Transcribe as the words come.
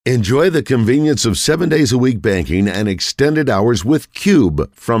Enjoy the convenience of 7 days a week banking and extended hours with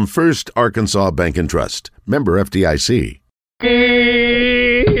Cube from First Arkansas Bank and Trust. Member FDIC.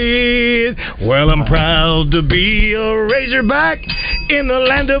 Well, I'm proud to be a Razorback in the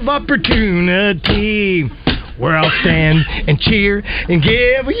land of opportunity, where I'll stand and cheer and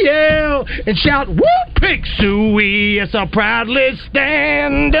give a yell and shout, whoop, pick suey. Yes, I'll proudly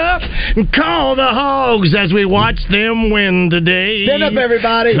stand up and call the Hogs as we watch them win today. Stand up,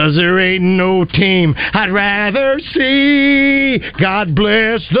 everybody. 'Cause there ain't no team I'd rather see. God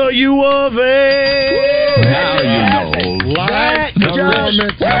bless the U of A. Now you know That the rest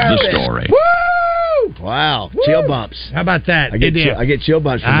of the story. Woo! Wow, chill bumps. How about that? I get chill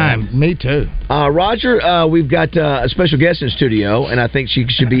bumps from that. Me too. Roger, we've got a special guest in the studio, and I think she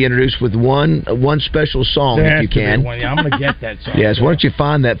should be introduced with one special song, if you can. I'm going to get that song. Yes, why don't you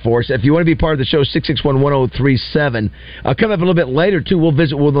find that for us? If you want to be part of the show, 661-1037. Coming up a little bit later, too, we'll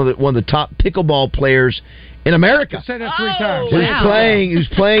visit with one of the top pickleball players in America. Say that 3 times. Who's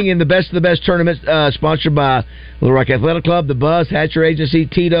playing in the Best of the Best tournament, sponsored by Little Rock Athletic Club, The Buzz, Hatcher Agency,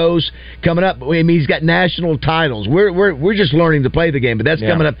 Tito's. Coming up, I mean, he's got national titles. We're just learning to play the game, but that's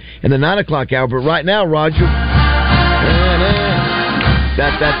coming up in the 9 o'clock hour. But right now, Roger, she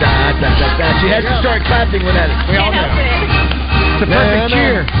has to start clapping with that. We all know. It's a perfect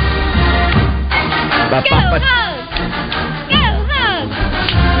cheer. Go Hogs! Go Hogs!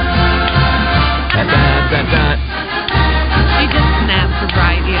 She just snapped for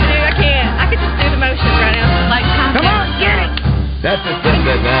Brian. Dude, I can't. I could just do the motions right now. Like, come on, get it! That's the thing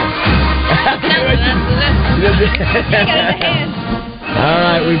that All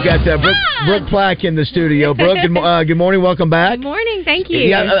right, we've got Brooke Plack in the studio. Brooke, good morning. Welcome back. Good morning. Thank you.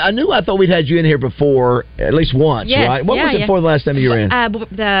 Yeah, I thought we'd had you in here before, at least once, right? What was it for the last time you were in?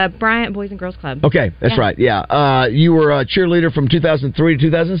 The Bryant Boys and Girls Club. Okay, that's right. Yeah, you were a cheerleader from 2003 to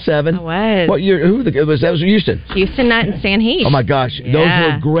 2007. I was. What year? That was Houston. Houston, Knight, and Stan Heath. Oh my gosh, those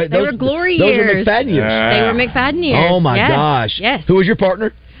were great. They were glory years. years. Those were McFadden years. They were McFadden years. Oh my gosh. Yes. Who was your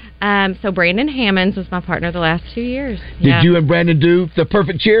partner? So Brandon Hammonds was my partner the last 2 years. Did you and Brandon do the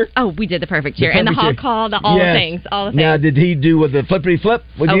perfect cheer? Oh, we did the perfect cheer. And the hog call, all the things. Now, did he do the flippity flip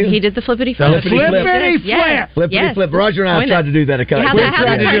with you? Oh, he did the flippity flip. The flippity flip. Yes. Flippity flip. Roger and I have tried to do that a couple of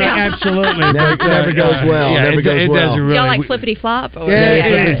times. Absolutely. Never goes well. Never goes well. Do y'all like flippity flop?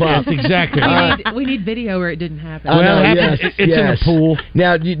 Flippity flop. Exactly. We need video where it didn't happen. It's in the pool.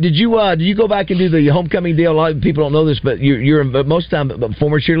 Now, did you go back and do the homecoming deal? A lot of people don't know this, but you're most of the time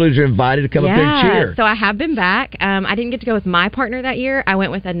former cheerleaders are invited to come up there and cheer. So I have been back. I didn't get to go with my partner that year. I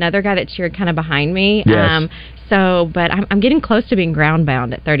went with another guy that cheered kind of behind me. Yes. But I'm getting close to being ground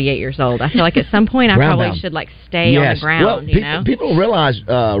bound at 38 years old. I feel like at some point I probably should stay on the ground. Well, people don't realize,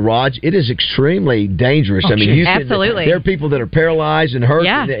 Raj, it is extremely dangerous. I mean, absolutely. There are people that are paralyzed and hurt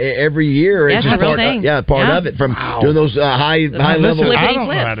every year. It's just part of it from doing those high level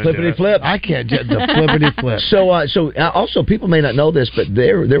flippity flip. I can't do the flippity flip. So also people may not know this, but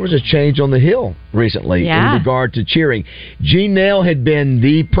there was a change on the Hill recently in regard to cheering. Gene Nail had been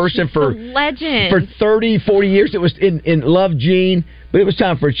the person for legend for 30, 40 years. It was in love Gene, but it was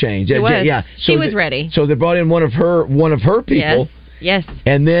time for a change. It was. Yeah, she was ready. So they brought in one of her people. Yes.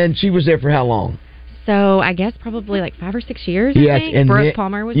 And then she was there for how long? So I guess probably like 5 or 6 years. I think. And Brooke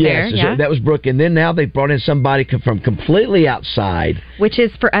Palmer was there. So that was Brooke, and then now they brought in somebody from completely outside. Which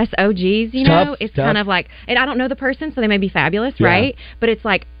is for us OGs, it's kind of like, and I don't know the person, so they may be fabulous, right? But it's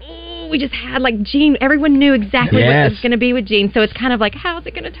like, we just had like Gene. Everyone knew exactly what it was going to be with Gene, so it's kind of like, how's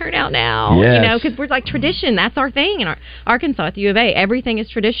it going to turn out now? Yes. Because we're like tradition. That's our thing in Arkansas at the U of A. Everything is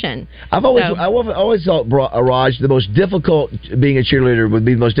tradition. I've always thought, Raj, the most difficult being a cheerleader would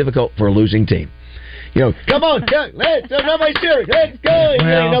be the most difficult for a losing team. Come on, nobody's cheering. Let's go.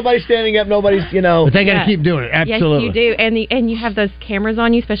 Nobody's standing up. Nobody's, But they got to keep doing it. Absolutely. Yes, you do. And you have those cameras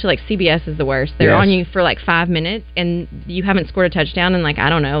on you, especially like CBS is the worst. They're on you for like 5 minutes, and you haven't scored a touchdown in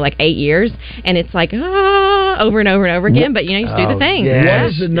 8 years, and it's like over and over and over again. But you just do the thing.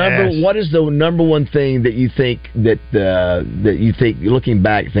 Yes. What is the number one thing that you think looking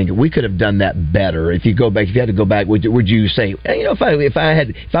back, we could have done that better? If you had to go back, would you say, if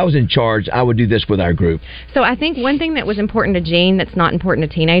I was in charge, I would do this with our group? So I think one thing that was important to Gene that's not important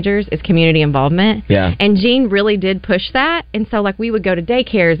to teenagers is community involvement. Yeah. And Gene really did push that. And so we would go to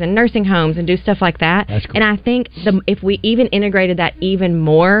daycares and nursing homes and do stuff like that. That's cool. And I think if we even integrated that even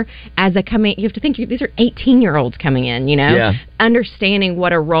more you have to think these are 18-year-olds coming in, Yeah. understanding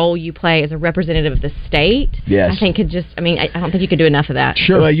what a role you play as a representative of the state. Yes. I think I don't think you could do enough of that.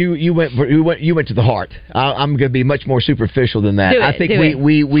 Sure. Well, you went to the heart. I'm going to be much more superficial than that. I think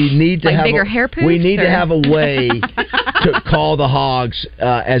we need to like have bigger hair poops, we need to have a way to call the Hogs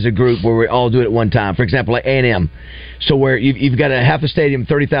as a group where we all do it at one time. For example, like A&M. So where you've got a half a stadium,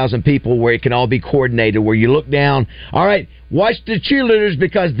 30,000 people, where it can all be coordinated. Where you look down. All right, watch the cheerleaders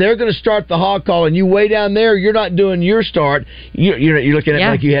because they're going to start the hog call, and you way down there, you're not doing your start. You're looking at it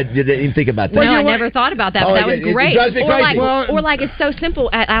like you didn't even think about that. No, I never thought about that. But that was great. It drives me crazy. Or like it's so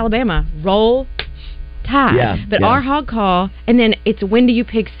simple at Alabama. Roll Tide. Yeah, but our hog call, and then it's when do you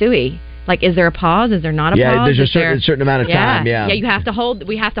pick suey? Like, is there a pause? Is there not a pause? Yeah, there's a certain amount of time. Yeah, you have to hold.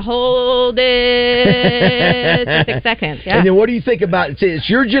 We have to hold it for 6 seconds. Yeah. And then what do you think about? It's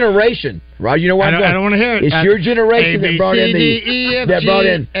your generation, right? You know what? I don't want to hear it. It's your generation that brought in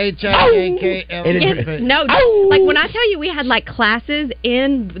like when I tell you we had like classes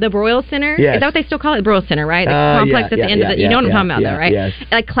in the Broyles Center. Yes. Is that what they still call it? The Broyles Center, right? The complex at the end of it. You know what I'm talking about, though, right? Yes.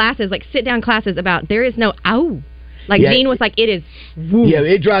 Like classes, like sit down classes about there is no ow. Like Dean was like, it is. Woo. Yeah,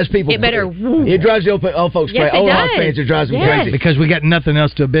 it drives people. It better. Woo. It drives the old folks crazy. Old Hog fans, it drives them crazy because we got nothing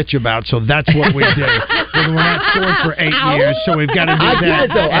else to bitch about. So that's what we do. We're not scored for 8 years, so we've got to do that. I get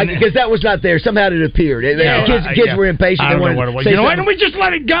it though, because that was not there. Somehow it appeared. Kids were impatient. I don't know what it was. Why don't we just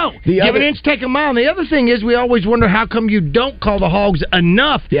let it go? Give an inch, take a mile. And the other thing is, we always wonder how come you don't call the Hogs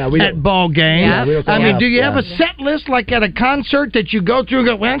enough at ball games. Yeah, I mean, do you have a set list like at a concert that you go through and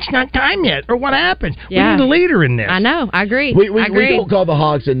go, well, it's not time yet, or what happens? We need a leader in this. I know. I agree. We don't call the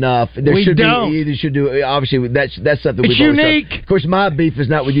Hogs enough. We don't. Either should do. Obviously, that's something it's unique. Of course, my beef is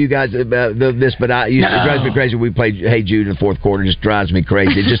not with you guys about this, but it drives me crazy. We played Hey Jude in the fourth quarter. It just drives me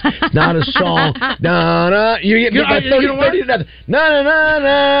crazy. It's just not a song. You get me by 30 to nothing.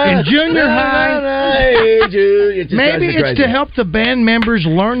 In junior high, Hey Jude. Maybe it's to help the band members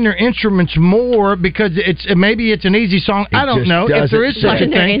learn their instruments more because maybe it's an easy song. I don't know if there is such a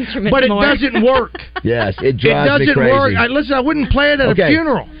thing, but it doesn't work. Yes, it drives me crazy. Work. Listen, I wouldn't play it at a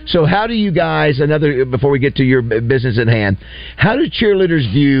funeral. So how do you guys, before we get to your business at hand, how do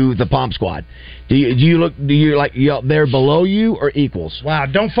cheerleaders view the Pomp Squad? Do you like they're below you or equals? Wow,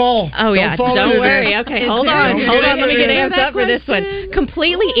 don't fall. Oh, yeah, don't worry. Okay, hold on. Let me get amped up for this one.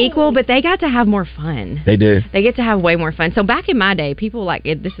 Completely equal, but they got to have more fun. They do. They get to have way more fun. So back in my day, people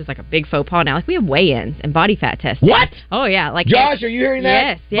this is like a big faux pas now. Like we have weigh-ins and body fat testing. What? Oh, yeah. Like Josh, are you hearing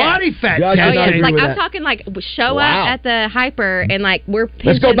that? Yes. Body fat testing. Like I'm talking like show up at the hyper and like we're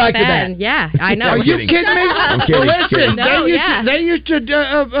Let's go back to that. Yeah, I know. Are you kidding me? I'm kidding. Listen, they used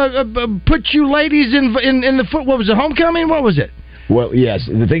to put you ladies in the foot. What was it? Homecoming? What was it? Well, yes,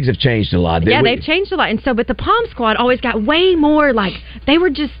 the things have changed a lot. They've changed a lot, and so but the Pomp Squad always got way more like they were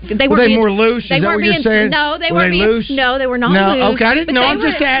more loose. They weren't being loose. No, they weren't loose. No, they were not loose. No, okay, I didn't know. I'm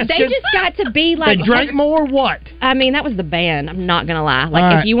just asking. They just got to be like they drank more. What? I mean, that was the band. I'm not gonna lie.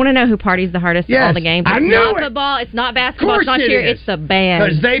 Like if you want to know who parties the hardest at all the games, it's not football, it's not basketball, it's not cheer, it's the band.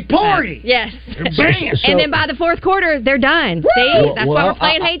 Because they party. Yes. Bam. And then by the fourth quarter, they're done. See, that's why we're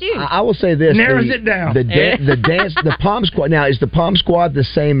playing Hey Jude. I will say this: narrows it down. The dance, the Pomp Squad. Now, is the Pomp Squad the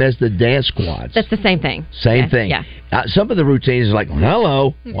same as the dance squads? That's the same thing. Same thing. Yeah. Some of the routines are like,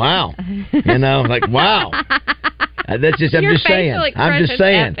 hello, wow, like wow. That's just. I'm just saying. I'm just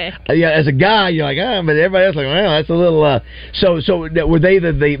saying. Yeah, as a guy, you're like, but everybody else like, well, that's a little. So were they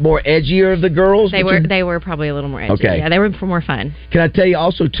the more edgier of the girls? They were probably a little more edgy. Okay. Yeah, they were more fun. Can I tell you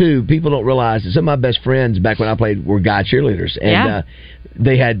also too? People don't realize that some of my best friends back when I played were guy cheerleaders, and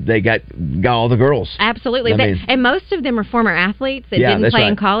they got all the girls. Absolutely, and most of them are former athletes that didn't play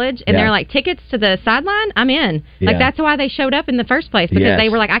in college, and they're like tickets to the sideline. I'm in. Like that's why they showed up in the first place because they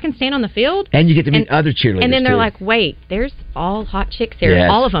were like, I can stand on the field, and you get to meet other cheerleaders. And then they're like, wait, there's all hot chicks here. Yes.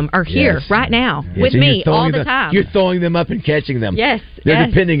 All of them are here right now with me all the time. You're throwing them up and catching them. Yes, they're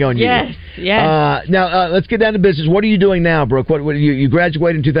depending on you. Yes. Now let's get down to business. What are you doing now, Brooke? What you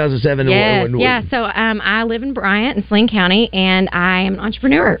graduated in 2007? Yes. So I live in Bryant in Saline County, and I am an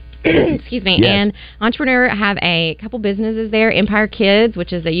entrepreneur. Excuse me. Yes. And entrepreneur, have a couple businesses there. Empire Kids,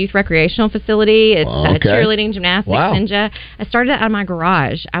 which is a youth recreational facility. It's cheerleading, gymnastics, ninja. I started out of my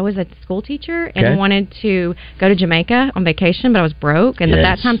garage. I was a school teacher and wanted to go to Jamaica on vacation, but I was broke. And at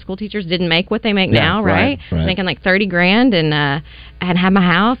that time, school teachers didn't make what they make now, right? I was making like $30,000, hadn't had my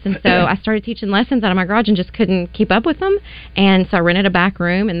house, and so I started teaching lessons out of my garage and just couldn't keep up with them. And so I rented a back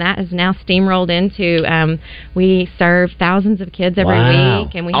room, and that is now steamrolled into. We serve thousands of kids every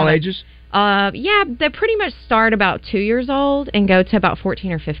week, and we all have ages. They pretty much start about 2 years old and go to about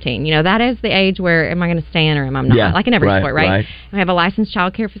 14 or 15. That is the age where am I going to stay in or am I not? Like in every sport, right? We have a licensed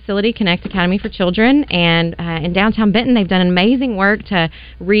child care facility, Connect Academy for Children, and in downtown Benton, they've done amazing work to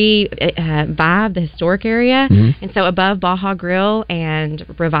revive the historic area. Mm-hmm. And so above Baja Grill and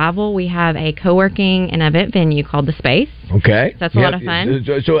Revival, we have a co-working and event venue called The Space. Okay. So that's a lot of fun.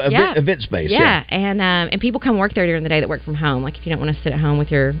 So event space. Yeah. And people come work there during the day that work from home. Like if you don't want to sit at home with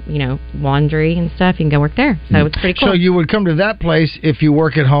your, laundry and stuff, you can go work there. So it's pretty cool. So you would come to that place if you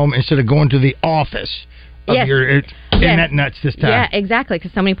work at home instead of going to the office of your... Isn't that nuts this time? Yeah, exactly,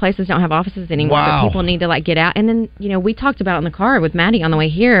 because so many places don't have offices anymore. Wow. So people need to get out. And then, we talked about in the car with Maddie on the way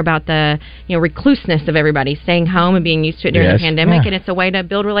here about the, recluseness of everybody staying home and being used to it during the pandemic, and it's a way to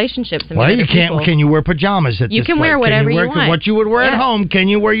build relationships. And you can't. People. Can you wear pajamas at this You can wear whatever you want. What you would wear at home, can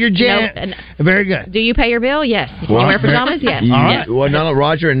you wear your Very good. Do you pay your bill? Yes. Can you wear pajamas? Yes. All right. Well,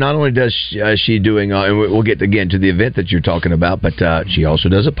 Roger, and not only does she doing, and we'll get again to the event that you're talking about, but she also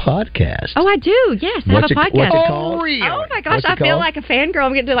does a podcast. Oh, I do. Yes, I have a podcast. What's it called? Oh my gosh, I feel like a fangirl.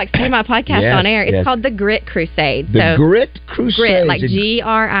 I'm going to say my podcast on air. It's called The Grit Crusade. Grit Crusade. Grit, like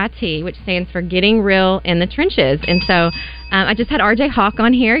GRIT, which stands for Getting Real in the Trenches. And so I just had RJ Hawk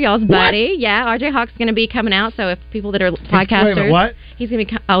on here, y'all's buddy. What? Yeah, RJ Hawk's going to be coming out. So if people that are podcasters, wait a minute, what? He's going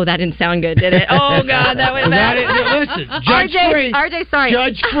to be. Oh, that didn't sound good, did it? Oh God, that was bad. Listen, Judge Free. RJ, sorry.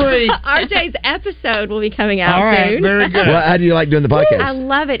 Judge Free. RJ's episode will be coming out soon. All right, very good. Well, how do you like doing the podcast? I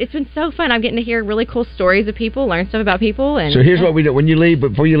love it. It's been so fun. I'm getting to hear really cool stories of people, learn stuff about people. And so here's what we do. When you leave,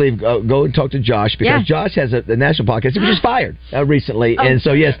 before you leave, go and talk to Josh, because Josh has a national podcast. He was just fired recently, and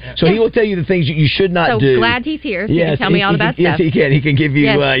so he will tell you the things you should not do. So glad he's here. So he can tell me all the best stuff. Yes, he can. He can give you.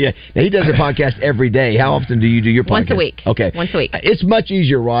 Now, he does a podcast every day. How often do you do your podcast? Once a week. Okay, once a week. It's much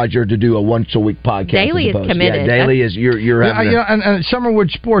easier, Roger, to do a once a week podcast. Daily is committed. Yeah, daily is you're having. And Summerwood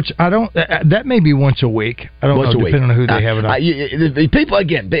Sports, I don't. That may be once a week. I don't know, depending on who they have it on. The people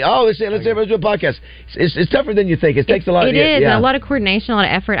again. Let's do a podcast. It's tougher than you think. It takes a lot. It is and a lot of coordination, a lot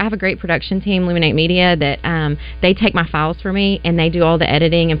of effort. I have a great production team, Luminate Media, that they take my files for me and they do all the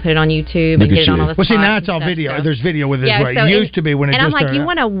editing and put it on YouTube and get it on all the. Well, see, now it's all video. So. There's video with it. It used to be when it. And I'm like, you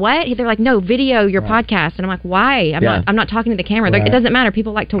want to what? They're like, no, video your podcast, and I'm like, why? I'm not talking to the camera. It doesn't matter.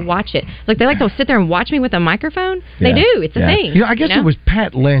 People like to watch it. Like they like to sit there and watch me with a microphone. They do. It's a thing. I guess it was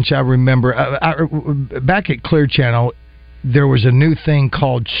Pat Lynch. I remember back at Clear Channel. There was a new thing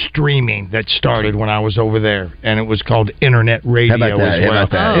called streaming that started when I was over there, and it was called internet radio as well.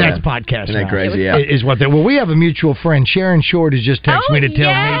 That's podcast. Isn't that crazy? Is what they. Well, we have a mutual friend, Sharon Short, has just texted me to tell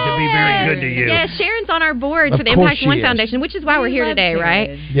me to be very good to you. Yeah, Sharon's on our board for the Impact One Foundation, which is why we're here today,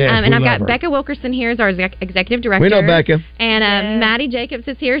 right? Yes, and I've got Becca Wilkerson here as our executive director. We know Becca. And Maddie Jacobs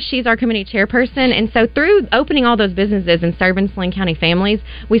is here. She's our committee chairperson. And so through opening all those businesses and serving Sling County families,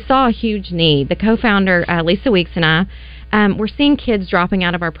 we saw a huge need. The co-founder, Lisa Weeks, and I, we're seeing kids dropping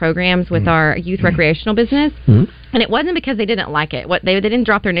out of our programs with our youth recreational business. Mm-hmm. And it wasn't because they didn't like it. They didn't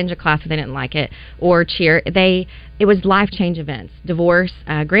drop their ninja class if they didn't like it or cheer. It was life change events, divorce.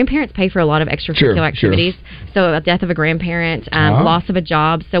 Grandparents pay for a lot of extracurricular activities. So a death of a grandparent, loss of a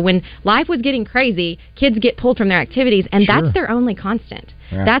job. So when life was getting crazy, kids get pulled from their activities, and that's their only constant.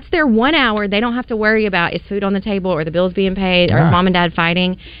 Yeah. That's their 1 hour. They don't have to worry about is food on the table or the bills being paid or is mom and dad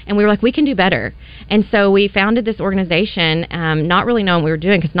fighting. And we were like, we can do better. And so we founded this organization, not really knowing what we were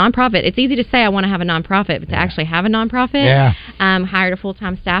doing, because nonprofit, it's easy to say I want to have a nonprofit, but to actually have a nonprofit, hired a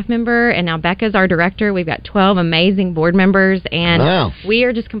full-time staff member, and now Becca's our director. We've got 12 amazing board members, and we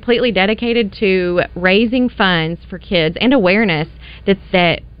are just completely dedicated to raising funds for kids and awareness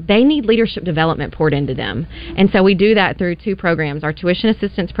that they need leadership development poured into them. And so we do that through two programs. Our tuition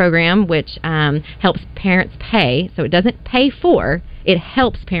assistance program, which helps parents pay. So it doesn't pay for, it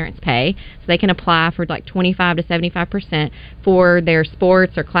helps parents pay. So they can apply for like 25 to 75% for their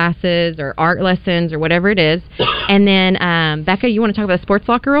sports or classes or art lessons or whatever it is. And then, Becca, you want to talk about the Sports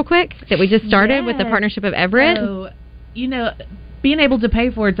Locker real quick that we just started with the partnership of Everett? So, being able to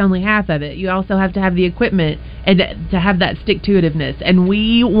pay for it's only half of it. You also have to have the equipment and to have that stick-to-itiveness. And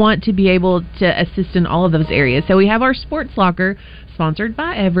we want to be able to assist in all of those areas. So we have our Sports Locker, sponsored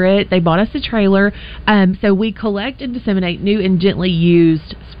by Everett. They bought us a trailer. So we collect and disseminate new and gently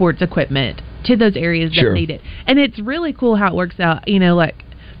used sports equipment to those areas that need it. And it's really cool how it works out. Like,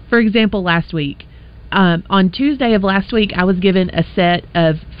 for example, last week, on Tuesday of last week, I was given a set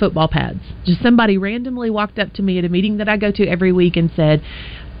of football pads. Just somebody randomly walked up to me at a meeting that I go to every week and said,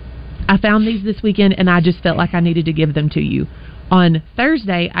 I found these this weekend and I just felt like I needed to give them to you. On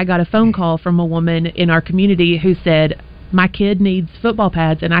Thursday, I got a phone call from a woman in our community who said, my kid needs football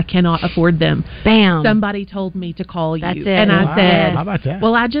pads and I cannot afford them. Bam. Somebody told me to call you. That's it. And I said, how about that?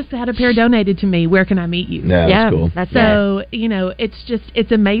 Well, I just had a pair donated to me. Where can I meet you? Yeah, that's cool. That's so,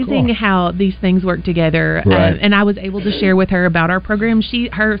 it's amazing how these things work together. Right. And I was able to share with her about our program.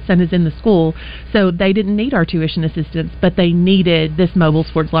 Her son is in the school, so they didn't need our tuition assistance, but they needed this mobile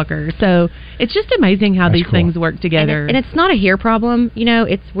sports locker. So it's just amazing how these things work together. And it's not a here problem.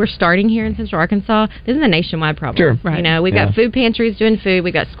 We're starting here in Central Arkansas. This is a nationwide problem. Sure. Right. We've got food pantries doing food.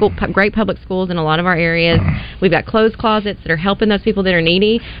 We've got great public schools in a lot of our areas. We've got clothes closets that are helping those people that are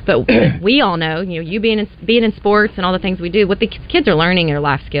needy. But we all know, you being in sports and all the things we do, what the kids are learning are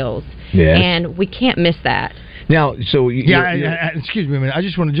life skills. Yes. And we can't miss that. Now, so excuse me a minute. I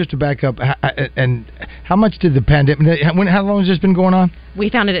just wanted to back up. And how much did the pandemic? How long has this been going on? We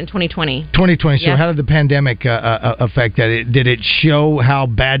found it in 2020. 2020. So Yeah. how did the pandemic affect that? Did it show how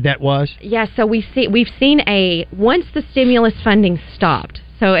bad that was? Yeah. So we've seen once the stimulus funding stopped.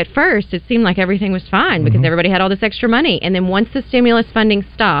 So at first, it seemed like everything was fine because everybody had all this extra money. And then once the stimulus funding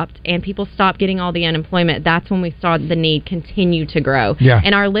stopped and people stopped getting all the unemployment, that's when we saw the need continue to grow. Yeah.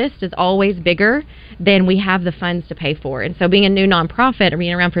 And our list is always bigger than we have the funds to pay for. And so being a new nonprofit or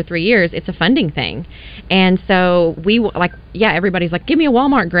being around for 3 years, it's a funding thing. And so everybody's like, give me a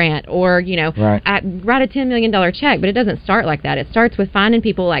Walmart grant or, Right. write a $10 million check. But it doesn't start like that. It starts with finding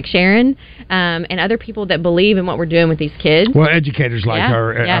people like Sharon and other people that believe in what we're doing with these kids. Well, educators like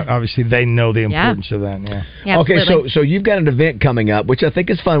her, Yeah. obviously, they know the importance of that. Yeah. Yeah, okay, absolutely. so you've got an event coming up, which I think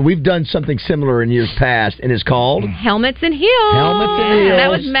is fun. We've done something similar in years past, and it's called Helmets and Heels. Helmets and Heels. That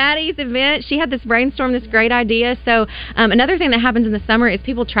was Maddie's event. She had this brainstorm, this great idea. So another thing that happens in the summer is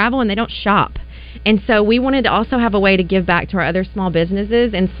people travel and they don't shop. And so we wanted to also have a way to give back to our other small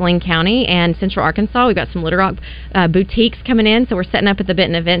businesses in Saline County and Central Arkansas. We've got some Little Rock boutiques coming in, so we're setting up at the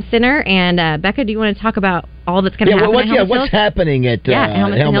Benton Event Center. And Becca, do you want to talk about all that's going to happen at Helmets what's Hills? happening at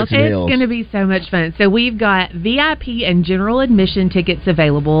Helmets and Hills? It's going to be so much fun. So we've got VIP and general admission tickets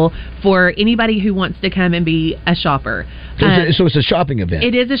available for anybody who wants to come and be a shopper. So it's a shopping event.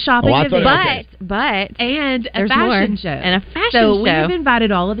 It is a shopping event. But and a there's fashion more. show. And a fashion show. So we've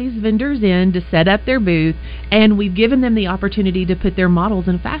invited all of these vendors in to set up their booth, and we've given them the opportunity to put their models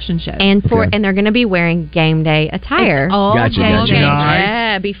in a fashion show. And they're going to be wearing game day attire. It's all Gotcha. game day.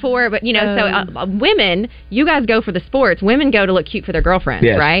 Yeah, before, but women, you guys go for the sports. Women go to look cute for their girlfriends,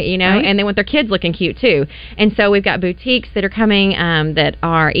 Yes. right? Right. And they want their kids looking cute too. And so we've got boutiques that are coming that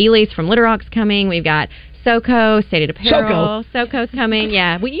are Ely's from Little Rock's coming. We've got SoCo, Stated Apparel. SoCo's coming.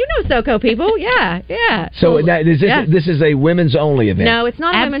 Yeah. Well, you know SoCo people. Yeah. So this is a women's only event? No, it's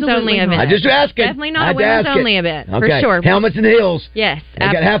not a women's Absolutely only not. event. I just asked it. Definitely not a women's only event. Okay. For sure. Helmets and Heels. Yes.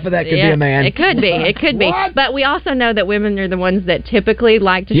 I got half of that could be a man. It could be. It could be. But we also know that women are the ones that typically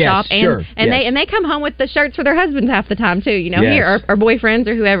like to Yes, shop, sure. and they come home with the shirts for their husbands half the time too. Yes. Here or boyfriends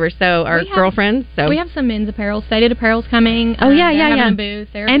or whoever. So our girlfriends. So we have some men's apparel. Stated Apparel's coming. Oh, yeah. Having a booth.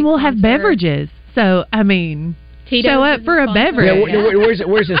 And we'll have beverages. So show up for a beverage. Yeah,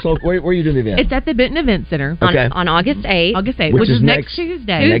 where's this? Where are you doing the event? It's at the Benton Event Center. Okay. On August 8th. August 8th, Which which is is next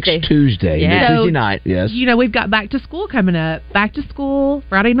Tuesday. Next Tuesday. Yeah. Next So, Tuesday night. Yes. We've got back to school coming up. Back to school,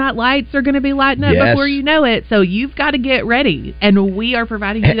 Friday night lights are going to be lighting up Yes. before you know it. So you've got to get ready, and we are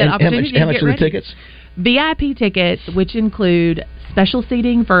providing you that opportunity How much to get are the ready. tickets? VIP tickets, which include special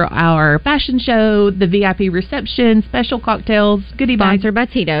seating for our fashion show, the VIP reception, special cocktails, goodie bags. Sponsored by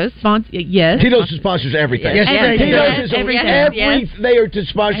Tito's. Yes. Tito's sponsors everything. Yes, Yes, they do. Tito's is everything. they are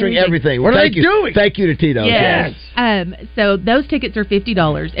sponsoring everything. What are Thank they you. doing? Thank you to Tito's. Yes. So those tickets are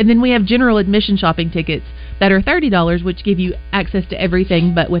 $50, and then we have general admission shopping tickets that are $30, which give you access to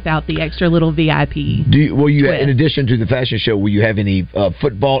everything, but without the extra little VIP. Will you, twist. in addition to the fashion show, will you have any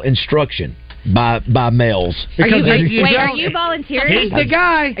football instruction by males? Are you volunteering? He's the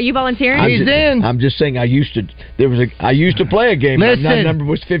guy. Are you volunteering? He's in. I'm just saying. I used to play a game. Listen. My number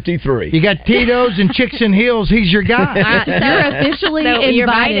was 53. You got Tito's and Chicks and Heels. He's your guy. You're officially you're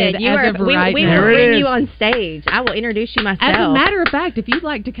invited. You are, as of right we now. will bring you on stage. I will introduce you myself. As a matter of fact, if you'd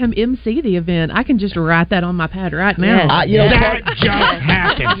like to come MC the event, I can just write that on my pad right now. Yes. That just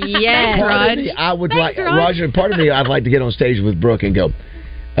happened. Yes, Part of me, I would like Roger. Part of me, I'd like to get on stage with Brooke and go.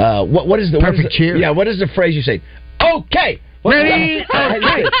 What is the Perfect cheer? Yeah. What is the phrase you say? Okay. Ready?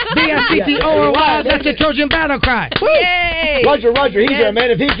 Okay. B-I-C-T-O-R-Y. That's the Trojan battle cry. Yay! Roger, he's our man.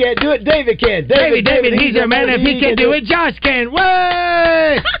 If he can't do it, David can. David, he's our man. If he can't do it, Josh can.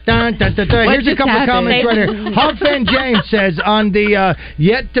 Way! Dun, dun, dun, dun. Here's a couple of comments right here. Humph and James says on the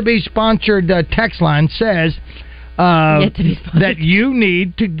yet-to-be-sponsored text line says, that you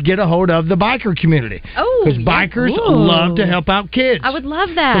need to get a hold of the biker community. Oh, because bikers love to help out kids. I would love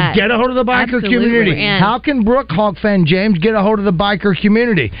that. So get a hold of the biker community. And how can Brooke Hawk fan James get a hold of the biker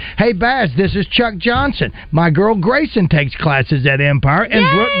community? Hey, Baz, this is Chuck Johnson. My girl Grayson takes classes at Empire, and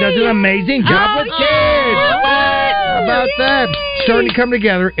Brooke does an amazing job with kids. How about that? Starting to come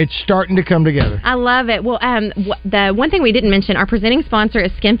together. It's starting to come together. I love it. Well, the one thing we didn't mention, our presenting sponsor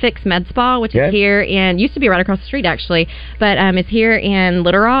is Skin Fix Med Spa, which is here and used to be right across the street actually, but it's here in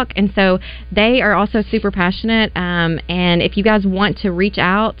Little Rock, and so they are also super passionate. And if you guys want to reach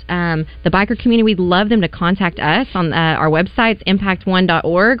out, the biker community, we'd love them to contact us on our website,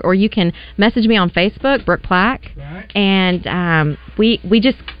 impact1.org, or you can message me on Facebook, Brooke Plack, and we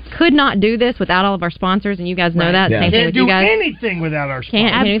just could not do this without all of our sponsors, and you guys know that. Same thing with you guys. Can't do anything without our sponsors.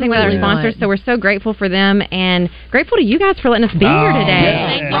 Can't do anything without our sponsors, so we're so grateful for them and grateful to you guys for letting us be here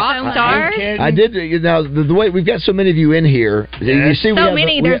today. Yeah. Rock stars. I did. The way we've got so many of you in here. You see, so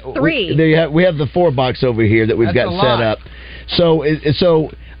many. There's three. We have the 4-box over here that we've got set up. So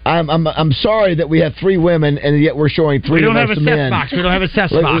I'm sorry that we have 3 women and yet we're showing 3 of us men. We don't have a cess box. We don't have a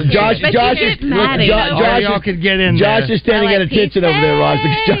cess box. Josh could get in Josh there. is standing at attention over there, Ross.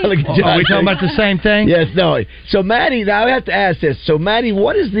 Are we talking about the same thing? Yes, no. So Maddie, now I have to ask this. So Maddie,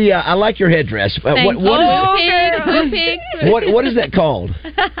 what is the? I like your headdress. What is that called?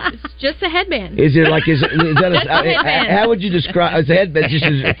 It's just a headband. Is it like is that a? How would you describe? It's a headband.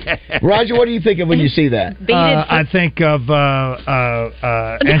 Roger, what do you think of when you see that? I think of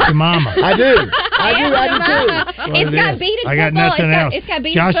Aunt Jemima. I do too. It's got beaded football. I got nothing else. It's got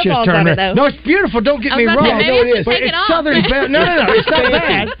beaded Josh footballs just turned on it, though. No, it's beautiful. Don't get me wrong. No, it is. But it's Southern bad. No, it's not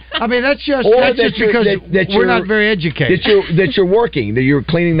bad. I mean, that's just because we're not very educated. That you're working, that you're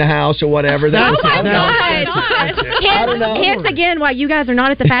cleaning the house or whatever. Oh my God! I don't know. Hence again, why you guys are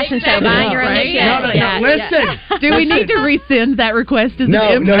not at the fashion show buying your own shit. No, listen. Do we need to rescind that request?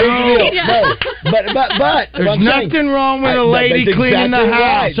 No. But there's nothing wrong with a lady cleaning the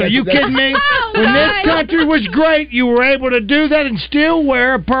house. Are you kidding me? When this country was great, you were able to do that and still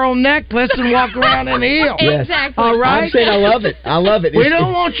wear a pearl necklace and walk around in heels. Exactly. All right. I'm saying I love it. We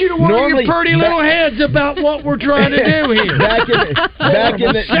don't want you to worry your pretty little heads about what we're trying to do here. That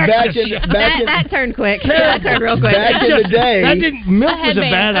turned quick. That turned real quick. Back in the day, milk was a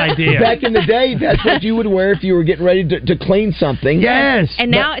bad idea. Back in the day, that's what you would wear if you were getting ready to clean something. Yes. And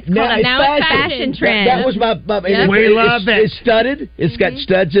now it's called a fashion trend. That was my. We love it. It's studded. It's got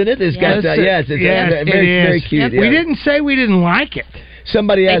studs in it. It's got it's very cute. We didn't say we didn't like it.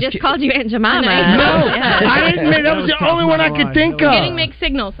 Somebody asked. They just called you Aunt Jemima. No, I didn't admit that was the only one I could think of. Getting mixed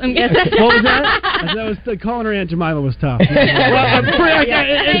signals. I'm guessing. What was that? Calling her Aunt Jemima was tough. That's the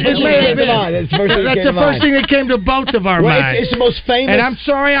first thing that came to both of our minds. It's the most famous. And I'm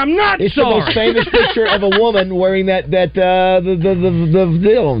sorry, I'm not it's sorry. It's the most famous picture of a woman wearing the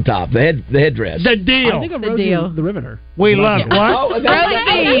deal on top, the headdress. The deal. I think of Rosie the Riveter. We love what? Rosie.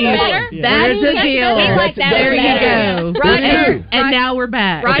 That is a deal. There you go. Roger. And now we're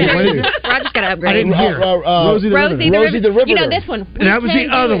back. Roger's got to upgrade. I didn't hear. Rosie the Riveter. You know this one. That was the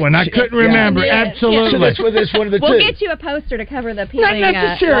other one. I couldn't remember. Absolutely. So that's one of the two. We'll get you a poster to cover the peeling. Not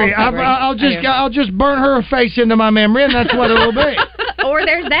necessary. I'll just burn her face into my memory, and that's what it'll be. Or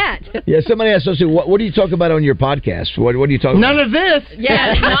there's that. Yeah, somebody asked us, what do you talk about on your podcast? What do you talk about? None of this.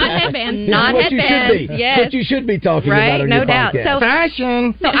 Yeah, not headbands. Not headbands. Yes. What you should be talking about on your podcast. So,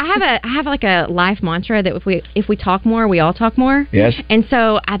 fashion. So I have like a life mantra that if we talk more, we all talk more. Yes. And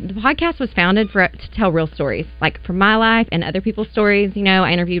so the podcast was founded to tell real stories, like from my life and other people's stories. You know,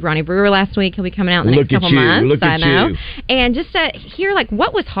 I interviewed Ronnie Brewer last week. He'll be coming out in the next couple months. Look at you. And just to hear like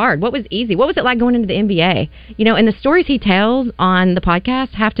what was hard, what was easy, what was it like going into the NBA? You know, and the stories he tells on the podcast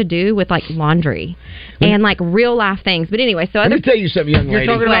have to do with like laundry and like real life things. But anyway, so let me tell you something, young lady.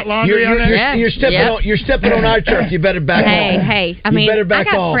 You're talking about laundry. You're stepping on our turf. You better back off. Hey, I mean, better back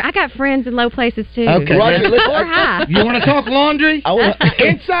off. I got friends in low places too. Okay, Roger, or high. You want to talk laundry?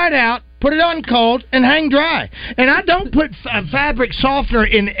 Inside out. Put it on cold and hang dry. And I don't put fabric softener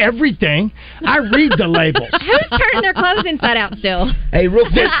in everything. I read the labels. Who's turning their clothes inside out still? Hey, real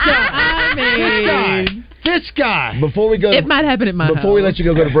quick. This guy. Before we go, it might happen at my house. Before we let you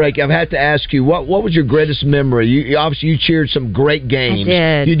go to break, I've had to ask you what was your greatest memory? You obviously you cheered some great games.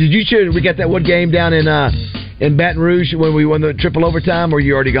 I did. Did you cheer? We got that one game down in Baton Rouge when we won the triple overtime, or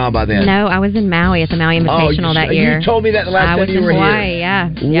you already gone by then? No, I was in Maui at the Maui Invitational that year. You told me that the last time you were Hawaii, here.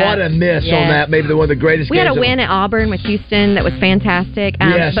 Yeah. What a miss on that. Maybe one of the greatest games. We had a win at Auburn with Houston that was fantastic.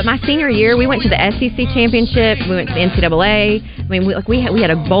 Yes. But my senior year, we went to the SEC championship. We went to the NCAA. I mean, we had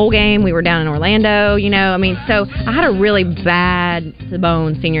a bowl game. We were down in Orlando. You know, I mean, so I had a really bad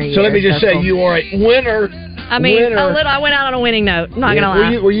bone senior year. So let me just say, you are a winner I mean, winner. I went out on a winning note. I'm not going to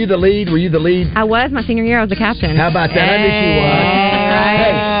lie. Were you the lead? I was. My senior year, I was the captain. How about that? I knew she was.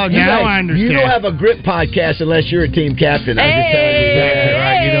 Hey, now I understand. You don't have a grip podcast unless you're a team captain. I'm just telling you. Exactly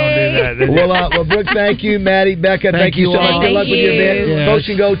right. You don't do that. Well, Brooke, thank you. Maddie, Becca, thank you so much. Good luck with your event. Yes. Folks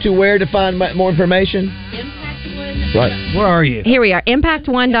can go to where to find more information? Right. Where are you? Here we are.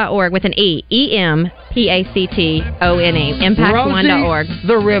 Impact1.org with an E. EMPACTONE. Impact1.org.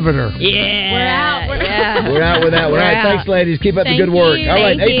 The Riveter. Yeah. We're out. We're out with that. All right. Thanks, ladies. Keep up the good work. you. All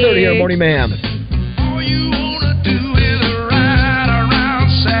right. Thank 8:30 here you. on Morning Mayhem. All you wanna do is ride around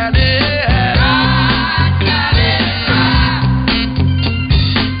Saturday.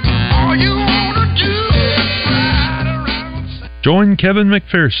 All you wanna do is ride around Saturday. Join Kevin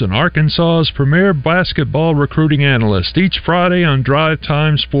McPherson, Arkansas's premier basketball recruiting analyst, each Friday on Drive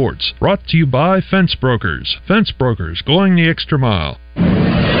Time Sports. Brought to you by Fence Brokers. Fence Brokers, going the extra mile.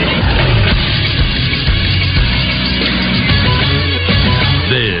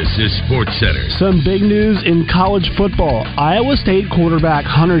 This is Sports Center. Some big news in college football. Iowa State quarterback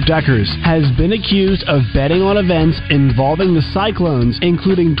Hunter Dekkers has been accused of betting on events involving the Cyclones,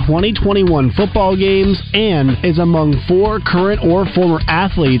 including 2021 football games, and is among 4 current or former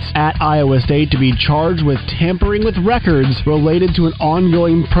athletes at Iowa State to be charged with tampering with records related to an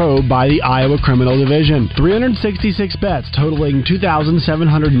ongoing probe by the Iowa Criminal Division. 366 bets totaling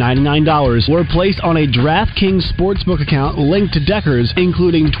 $2,799 were placed on a DraftKings sportsbook account linked to Dekkers, including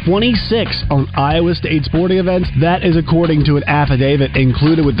 26 on Iowa State sporting events. That is according to an affidavit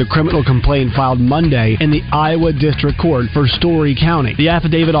included with the criminal complaint filed Monday in the Iowa District Court for Story County. The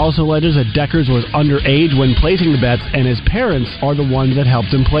affidavit also alleges that Dekkers was underage when placing the bets, and his parents are the ones that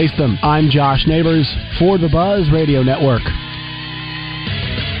helped him place them. I'm Josh Neighbors for the Buzz Radio Network.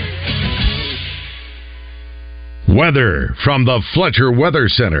 Weather from the Fletcher Weather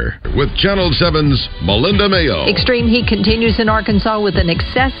Center with Channel 7's Melinda Mayo. Extreme heat continues in Arkansas with an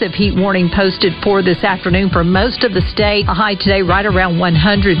excessive heat warning posted for this afternoon for most of the state. A high today right around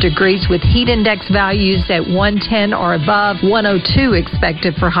 100 degrees with heat index values at 110 or above. 102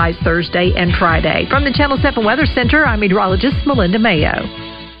 expected for highs Thursday and Friday. From the Channel 7 Weather Center, I'm meteorologist Melinda Mayo.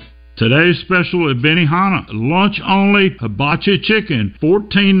 Today's special at Benihana, lunch only hibachi chicken,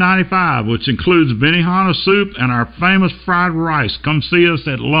 $14.95, which includes Benihana soup and our famous fried rice. Come see us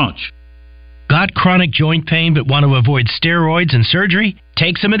at lunch. Got chronic joint pain but want to avoid steroids and surgery?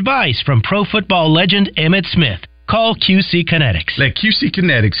 Take some advice from pro football legend Emmitt Smith. Call QC Kinetics. Let QC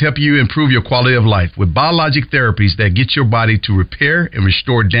Kinetics help you improve your quality of life with biologic therapies that get your body to repair and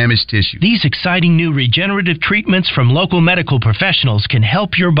restore damaged tissue. These exciting new regenerative treatments from local medical professionals can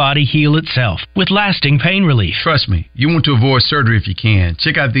help your body heal itself with lasting pain relief. Trust me, you want to avoid surgery if you can.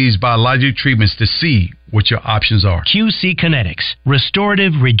 Check out these biologic treatments to see what your options are. QC Kinetics.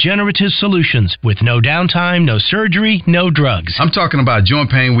 Restorative, regenerative solutions with no downtime, no surgery, no drugs. I'm talking about joint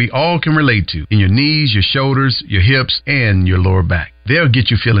pain we all can relate to in your knees, your shoulders, your hips, and your lower back. They'll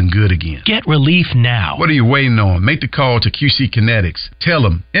get you feeling good again. Get relief now. What are you waiting on? Make the call to QC Kinetics. Tell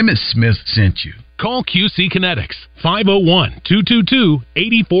them Emmitt Smith sent you. Call QC Kinetics,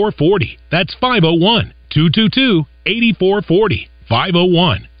 501-222-8440. That's 501-222-8440.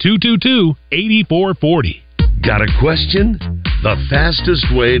 501-222-8440. Got a question? The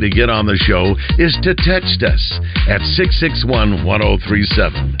fastest way to get on the show is to text us at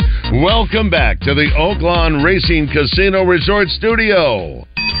 661-1037. Welcome back to the Oaklawn Racing Casino Resort Studio.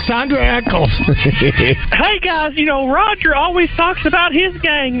 Sandra Eccles. Hey guys, you know, Roger always talks about his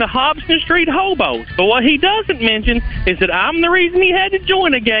gang, the Hobson Street Hobos. But what he doesn't mention is that I'm the reason he had to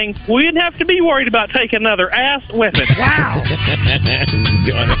join a gang. We didn't have to be worried about taking another ass weapon. Wow.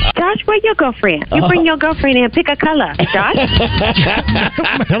 Josh, where's your girlfriend? You bring your girlfriend in, pick a color. Josh?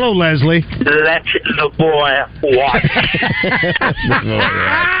 Hello, Leslie. Let the boy watch.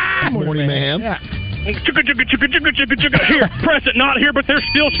 Morning, Mayhem. Yeah. Here, press it, not here, but they're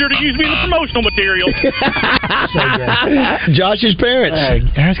still sure to use me in the promotional material. Josh's parents.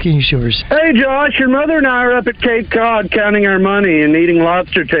 Asking you yours. Hey, Josh, your mother and I are up at Cape Cod counting our money and eating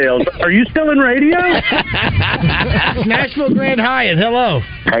lobster tails. Are you still in radio? Nashville Grand Hyatt, hello.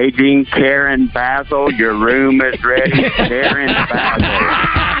 Paging Karen Basil, your room is ready. Karen Basil.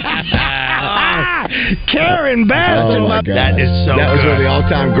 Karen Basil. Oh my God. That is so That was good. one of the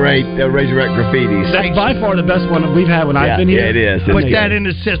all-time great Razorback graffitis. That's by far the best one we've had when I've been here. Yeah, it is. Put that in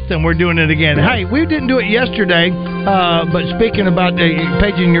the system. We're doing it again. Hey, we didn't do it yesterday, but speaking about the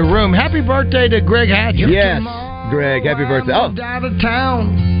page in your room, happy birthday to Greg Hatcher. Yes, Greg, happy birthday. Oh, out of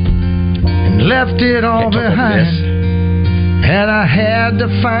town and left it all behind. And I had to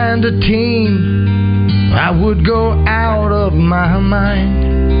find a team. I would go out of my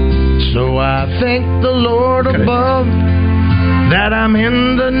mind. So I thank the Lord above that I'm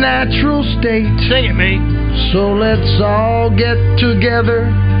in the natural state. Sing it, me. So let's all get together.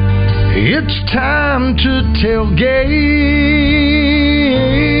 It's time to tailgate.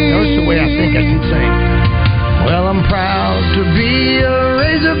 Notice the way I think I can sing. Well, I'm proud to be a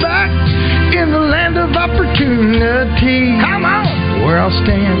Razorback in the land of opportunity. Come on! Where I'll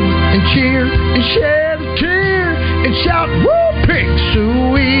stand and cheer and shed a tear and shout, woo, pig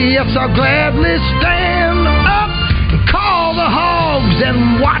suey. Yes, I'll gladly stand up and call the Hogs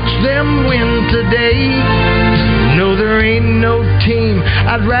and watch them win today. No, there ain't no team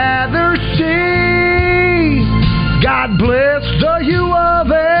I'd rather see. God bless the U of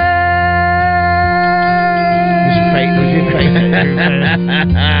A.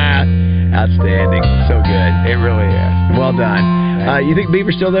 Outstanding. So good. It really is. Well done. You think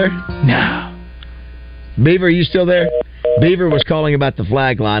Beaver's still there? No. Beaver, are you still there? Beaver was calling about the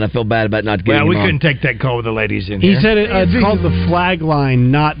flag line. I feel bad about not getting him we on. couldn't take that call with the ladies in here. He said it's called the flag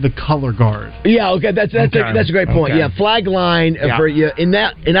line, not the color guard. Yeah, okay, that's a great point. Okay. Yeah, flag line for you in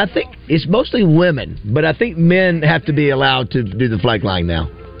that, and I think it's mostly women, but I think men have to be allowed to do the flag line now.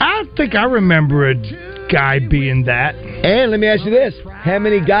 I think I remember a guy being that. And let me ask you this: how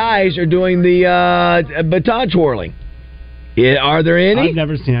many guys are doing the baton twirling? Are there any? I've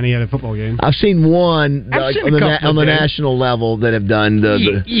never seen any at a football game. I've seen one on the national level that have done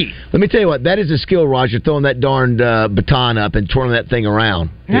the. Let me tell you what, that is a skill, Roger. Throwing that darned baton up and twirling that thing around.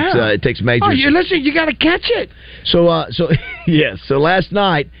 Yeah. It takes major. Oh, listen, you got to catch it. So yes. So last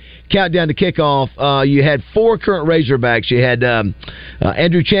night, countdown to kickoff, you had 4 current Razorbacks. You had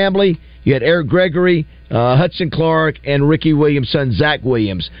Andrew Chamblee, you had Eric Gregory, Hudson Clark, and Ricky Williams' son Zach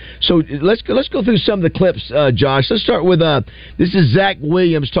Williams. So let's go through some of the clips, Josh. Let's start with this is Zach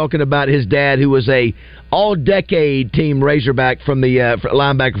Williams talking about his dad, who was a all-decade team Razorback from the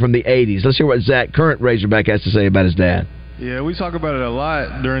linebacker from the 80s. Let's hear what Zach, current Razorback, has to say about his dad. Yeah, we talk about it a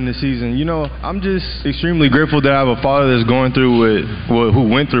lot during the season. You know, I'm just extremely grateful that I have a father that's going through who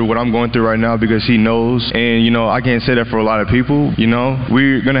went through what I'm going through right now, because he knows. And, you know, I can't say that for a lot of people. You know,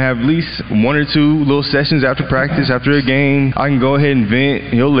 we're going to have at least 1 or 2 little sessions after practice, after a game. I can go ahead and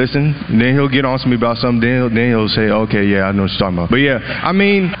vent. He'll listen. And then he'll get on to me about something. Then he'll say, okay, yeah, I know what you're talking about. But, yeah, I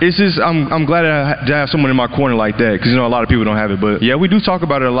mean, it's just I'm glad to have someone in my corner like that, because, you know, a lot of people don't have it. But, yeah, we do talk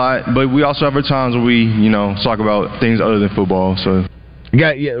about it a lot. But we also have our times where we, you know, talk about things other than football. So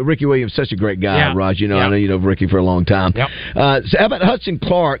Ricky Williams, such a great guy, Raj. You know, I know you know Ricky for a long time. Yep. So how about Hudson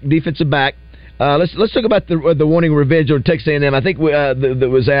Clark, defensive back? Let's talk about the wanting revenge on Texas A&M. I think that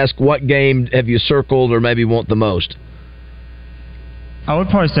was asked, what game have you circled or maybe want the most? I would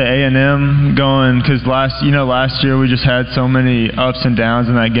probably say A&M going, because last year we just had so many ups and downs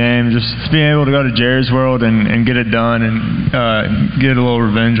in that game. Just being able to go to Jerry's World and get it done and get a little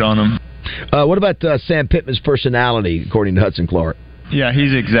revenge on them. What about Sam Pittman's personality, according to Hudson Clark? Yeah,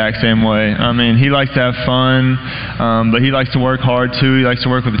 he's the exact same way. I mean, he likes to have fun, but he likes to work hard too. He likes to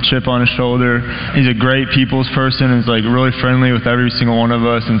work with a chip on his shoulder. He's a great people's person. He's like really friendly with every single one of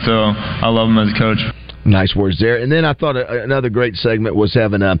us, and so I love him as a coach. Nice words there. And then I thought another great segment was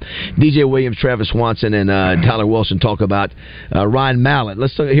having DJ Williams, Travis Swanson, and Tyler Wilson talk about Ryan Mallett.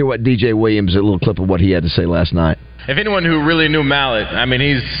 Let's hear what DJ Williams, a little clip of what he had to say last night. If anyone who really knew Mallett, I mean,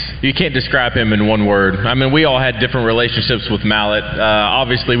 you can't describe him in one word. I mean, we all had different relationships with Mallett.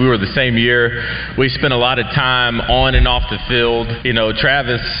 Obviously, we were the same year. We spent a lot of time on and off the field. You know,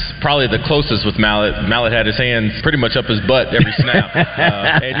 Travis, probably the closest with Mallett. Mallett had his hands pretty much up his butt every snap.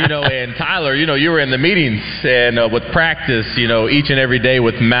 And Tyler, you were in the meetings and with practice, each and every day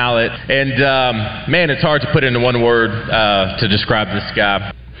with Mallett. And, man, it's hard to put into one word to describe this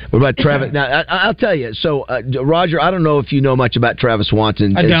guy. What about Travis? Now, I'll tell you. So, Roger, I don't know if you know much about Travis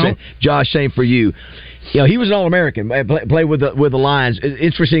Swanson. I don't. Josh, same for you. He was an All-American. Played with the Lions.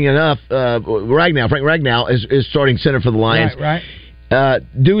 Interesting enough, Frank Ragnow is starting center for the Lions. Right.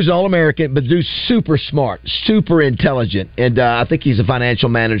 Dude's an All-American, but dude's super smart, super intelligent, and I think he's a financial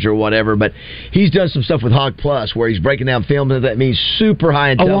manager or whatever, but he's done some stuff with Hog Plus where he's breaking down film, and that means super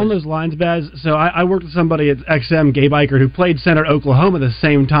high intelligence. Along those lines, Baz, so I worked with somebody at XM, Gabe Eichert, who played center at Oklahoma at the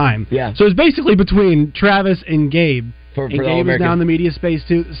same time. Yeah. So it's basically between Travis and Gabe. For Gabe is now in the media space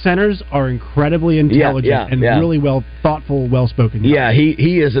too. Centers are incredibly intelligent and really thoughtful, well-spoken. Yeah,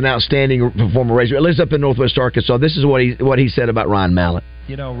 he is an outstanding performer. He lives up in Northwest Arkansas. This is what he said about Ryan Mallett.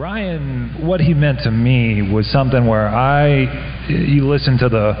 Ryan, what he meant to me was something where you listen to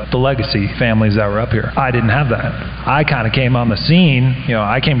the legacy families that were up here. I didn't have that. I kind of came on the scene.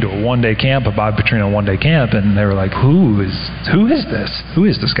 I came to a one-day camp, a Bob Petrino one-day camp, and they were like, who is this? Who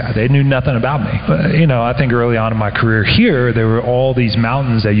is this guy? They knew nothing about me. But, I think early on in my career here, there were all these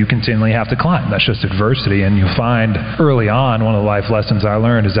mountains that you continually have to climb. That's just adversity, and you'll find early on, one of the life lessons I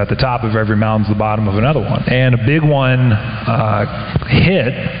learned is at the top of every mountain is the bottom of another one. And a big one hit,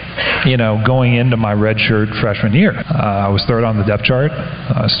 going into my redshirt freshman year. I was third on the depth chart,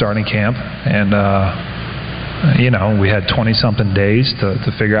 starting camp, and we had 20-something days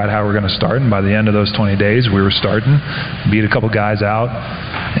to figure out how we're going to start, and by the end of those 20 days, we were starting, beat a couple guys out,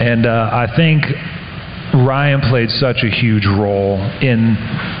 and I think Ryan played such a huge role in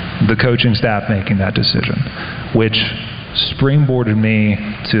the coaching staff making that decision, which springboarded me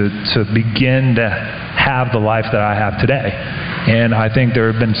to begin to have the life that I have today. And I think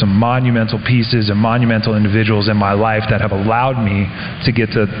there have been some monumental pieces and monumental individuals in my life that have allowed me to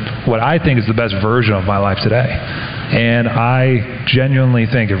get to what I think is the best version of my life today. And I genuinely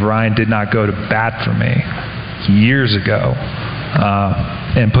think if Ryan did not go to bat for me years ago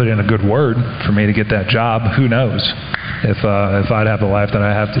and put in a good word for me to get that job, who knows if I'd have the life that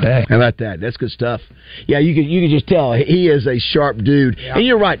I have today. How about that? That's good stuff. Yeah, you can just tell he is a sharp dude. Yeah. And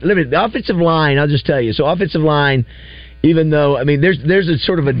you're right. The offensive line, I'll just tell you. So offensive line, even though there's a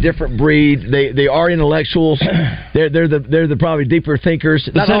sort of a different breed. They are intellectuals. They're the probably deeper thinkers.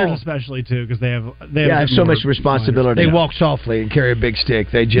 The centers especially too, because they have so much responsibility. They walk softly and carry a big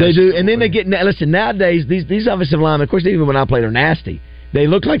stick. They do, and then they get. Listen, nowadays these offensive linemen, of course, even when I play, they're nasty. They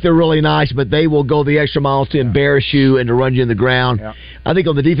look like they're really nice, but they will go the extra miles to embarrass you and to run you in the ground. Yeah. I think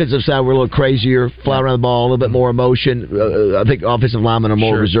on the defensive side, we're a little crazier, fly around the ball, a little bit more emotion. I think offensive linemen are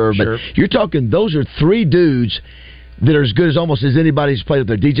more reserved. But you're talking, those are three dudes that are as good as almost as anybody who's played up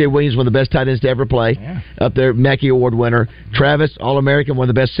there. DJ Williams, one of the best tight ends to ever play. Yeah. Up there, Mackey Award winner. Travis, All-American, one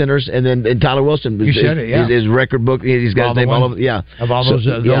of the best centers. And then Tyler Wilson. His record book, he's got his name all over. Yeah. Of all those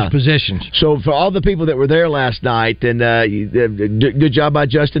positions. So for all the people that were there last night, and good job by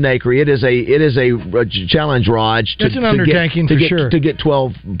Justin Acree. It is a challenge, Raj. It's an undertaking for sure. To get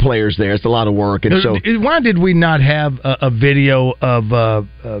 12 players there. It's a lot of work. And why did we not have a video of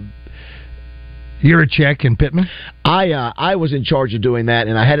Yurichek and Pittman? I was in charge of doing that,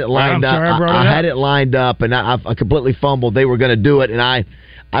 and I had it lined up. I had it lined up, and I completely fumbled. They were going to do it, and I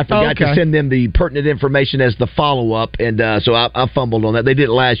forgot to send them the pertinent information as the follow-up, and so I fumbled on that. They did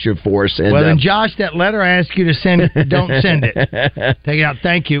it last year for us. And, then, Josh, that letter I asked you to send, don't send it. Take it out.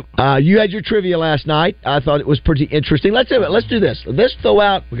 Thank you. You had your trivia last night. I thought it was pretty interesting. Let's do this. Let's throw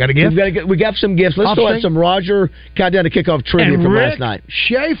out. We got a gift? We got some gifts. Let's throw out some Roger countdown to kickoff trivia from last night.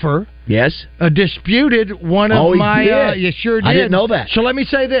 Schaefer. Yes. Disputed one of my. You sure did. I didn't know that. So let me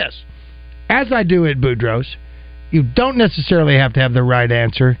say this. As I do at Boudreaux's, you don't necessarily have to have the right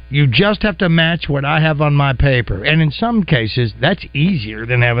answer. You just have to match what I have on my paper. And in some cases, that's easier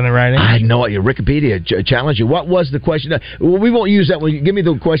than having the right answer. I know it. Your Wikipedia challenge you. What was the question? We won't use that one. Give me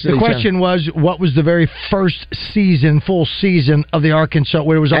the question. The question was, what was the very first full season of the Arkansas,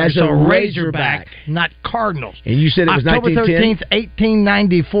 where it was Arkansas Razorback, not Cardinals. And you said it was October 13th,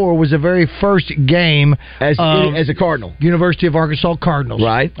 1894 was the very first game as a Cardinal. University of Arkansas Cardinals.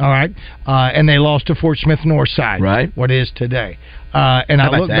 Right. All right. And they lost to Fort Smith Northside. Right. What is today. And I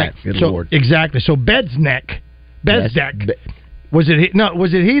looked back. Exactly. So Bezdek. Was it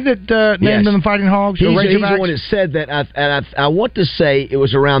he that named them the Fighting Hogs? He's the one that said that. I want to say it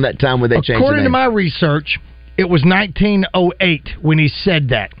was around that time when they changed the name. According to my research, it was 1908 when he said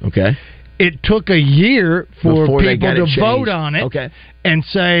that. Okay. It took a year for people to vote on it and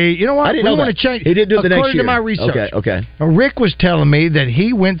say, you know what, we want to change. He didn't do it the next year. According to my research. Okay. Rick was telling me that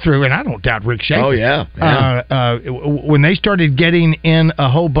he went through, and I don't doubt Rick Schaefer. Oh, yeah. When they started getting in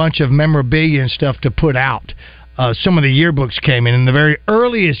a whole bunch of memorabilia and stuff to put out, some of the yearbooks came in, and the very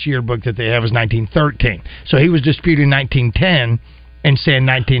earliest yearbook that they have is 1913. So he was disputing 1910. And saying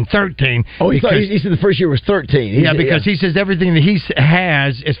 1913. Oh, he said the first year was 13. Because he says everything that he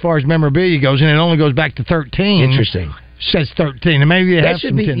has as far as memorabilia goes, and it only goes back to 13. Interesting. Says 13, and maybe they have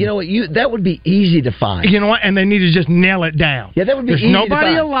some. You know what? That would be easy to find. You know what? And they need to just nail it down. Yeah, that would be There's easy nobody to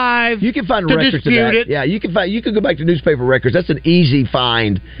find. alive. You can find to records of dispute that. it. Yeah, you can go back to newspaper records. That's an easy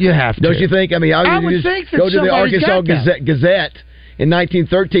find. You have to. Don't you think? I mean, I would think that go to the Arkansas Gazette in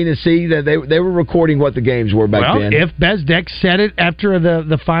 1913 and see that they were recording what the games were back then. Well, if Bezdek said it after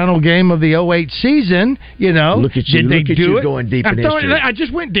the final game of the 08 season, look at you, did they do it? Going deep in history. I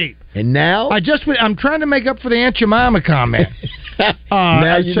just went deep. And now? I'm trying to make up for the Aunt Jemima comment. So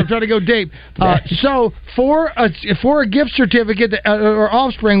I'm trying to go deep. So for a gift certificate or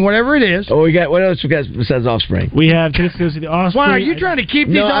Offspring, whatever it is. Oh, what else we got besides Offspring? We have tickets to go see the Offspring. Why are you trying to keep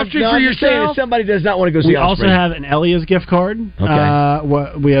these Offspring for yourself? Somebody does not want to go see we Offspring. We also have an Elias gift card.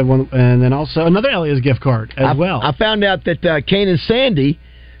 Okay. We have one, and then also another Elias gift card as well. I found out that Kane and Sandy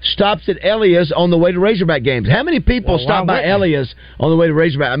stops at Elias on the way to Razorback games. How many people stop by Elias on the way to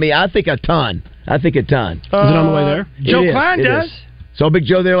Razorback? I mean, I think a ton. Is it on the way there? Joe Klein does. So Big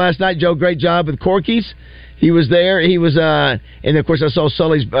Joe there last night. Joe, great job with Corky's. He was there. He was, and of course I saw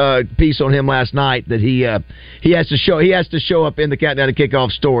Sully's piece on him last night that he has to show up in the Countdown to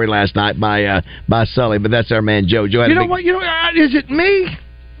Kickoff story last night by Sully. But that's our man Joe. Joe, you know what? Is it me?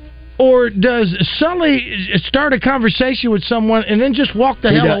 Or does Sully start a conversation with someone and then just walk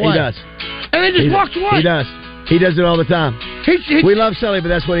the hell away? He does. And then just walks away? He does. He does it all the time. We love Sully, but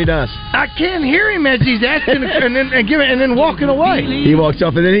that's what he does. I can't hear him as he's asking and then walking away. He walks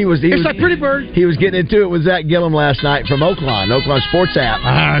off, and then it's like Pretty Bird. He was getting into it with Zach Gillum last night from Oakland Sports app.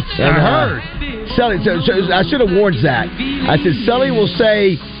 I heard. Sully, so I should have warned Zach. I said, Sully will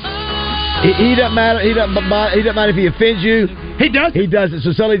say he doesn't matter. He doesn't mind if he offends you. He does. He does it.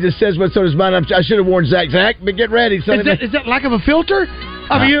 So Sully just says what's on his mind. I should have warned Zach. Zach, but get ready. Is that lack of a filter?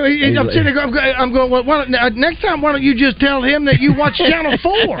 I mean, I'm sitting there, I'm going, well, next time, why don't you just tell him that you watch Channel 4?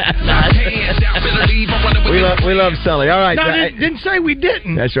 we love Sully. All right. No, didn't say we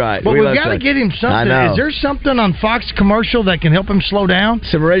didn't. That's right. But we've got to get him something. Is there something on Fox commercial that can help him slow down?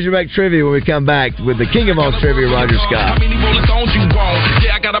 Some Razorback trivia when we come back with the king of all trivia, Roger Scott. How many Rolling Stones you want?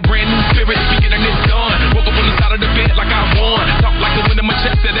 Yeah, I got a brand new spirit. Speaking and it's done. Woke up on the side of the bed like I won. Talk like the wind in my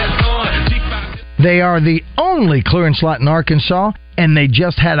chest to that sun. They are the only clearance lot in Arkansas, and they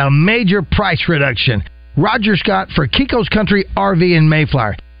just had a major price reduction. Roger Scott for Kiko's Country RV in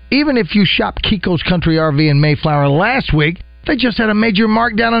Mayflower. Even if you shop Kiko's Country RV in Mayflower last week, they just had a major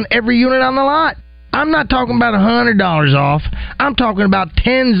markdown on every unit on the lot. I'm not talking about $100 off. I'm talking about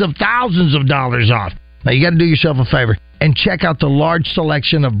tens of thousands of dollars off. Now, you got to do yourself a favor and check out the large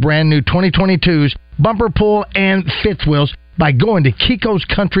selection of brand new 2022s, bumper pull, and fifth wheels by going to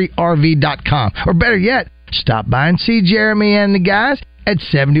KikosCountryRV.com. Or better yet, stop by and see Jeremy and the guys at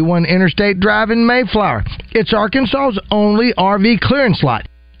 71 Interstate Drive in Mayflower. It's Arkansas's only RV clearance lot.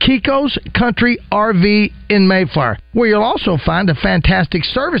 Kiko's Country RV in Mayflower, where you'll also find a fantastic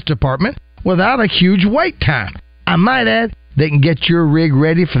service department without a huge wait time. I might add, they can get your rig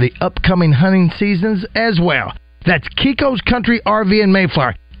ready for the upcoming hunting seasons as well. That's Kiko's Country RV in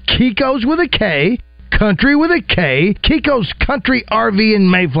Mayflower. Kiko's with a K, Country with a K, Kiko's Country RV in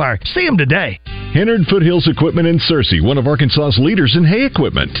Mayflower. See them today. Hennard Foothills Equipment in Searcy, one of Arkansas's leaders in hay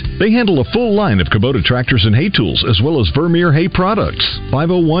equipment. They handle a full line of Kubota tractors and hay tools, as well as Vermeer hay products.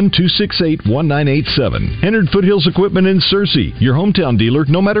 501-268-1987. Hennard Foothills Equipment in Searcy, your hometown dealer,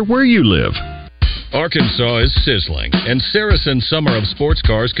 no matter where you live. Arkansas is sizzling, and Saracen Summer of Sports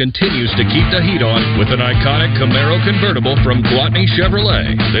Cars continues to keep the heat on with an iconic Camaro convertible from Gwatney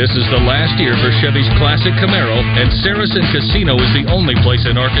Chevrolet. This is the last year for Chevy's classic Camaro, and Saracen Casino is the only place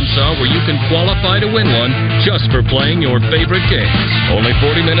in Arkansas where you can qualify to win one just for playing your favorite games. Only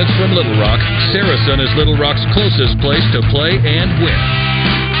 40 minutes from Little Rock, Saracen is Little Rock's closest place to play and win.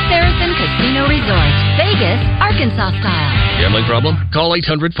 Saracen Casino Resort, Vegas, Arkansas style. Gambling problem? Call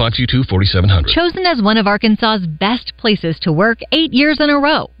 800-522-4700. Chosen as one of Arkansas's best places to work 8 years in a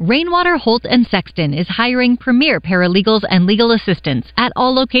row, Rainwater Holt & Sexton is hiring premier paralegals and legal assistants at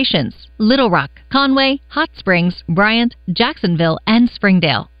all locations: Little Rock, Conway, Hot Springs, Bryant, Jacksonville, and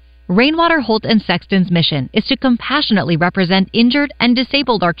Springdale. Rainwater Holt & Sexton's mission is to compassionately represent injured and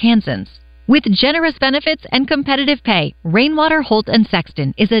disabled Arkansans. With generous benefits and competitive pay, Rainwater Holt &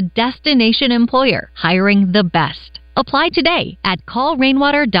 Sexton is a destination employer hiring the best. Apply today at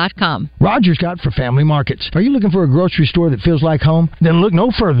callrainwater.com. Roger Scott for Family Markets. Are you looking for a grocery store that feels like home? Then look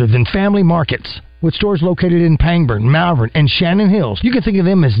no further than Family Markets. With stores located in Pangburn, Malvern, and Shannon Hills, you can think of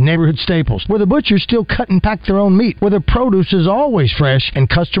them as neighborhood staples, where the butchers still cut and pack their own meat, where the produce is always fresh, and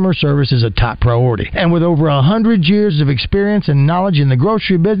customer service is a top priority. And with over 100 years of experience and knowledge in the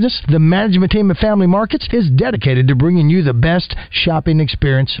grocery business, the management team of Family Markets is dedicated to bringing you the best shopping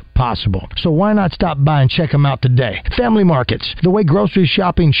experience possible. So why not stop by and check them out today? Family Markets, the way grocery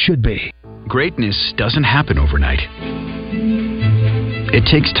shopping should be. Greatness doesn't happen overnight. It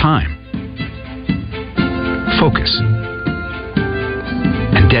takes time, focus,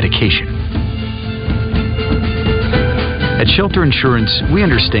 and dedication. At Shelter Insurance, we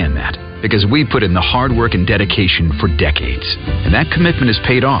understand that because we put in the hard work and dedication for decades, and that commitment is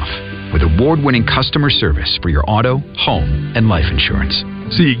paid off. with award-winning customer service for your auto, home, and life insurance.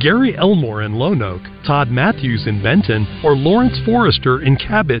 See Gary Elmore in Lone Oak, Todd Matthews in Benton, or Lawrence Forrester in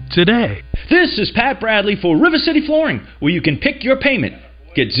Cabot today. This is Pat Bradley for River City Flooring, where you can pick your payment.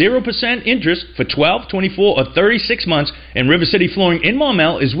 Get 0% interest for 12, 24, or 36 months, and River City Flooring in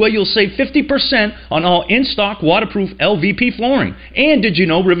Maumelle is where you'll save 50% on all in-stock waterproof LVP flooring. And did you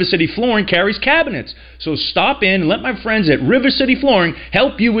know River City Flooring carries cabinets? So stop in and let my friends at River City Flooring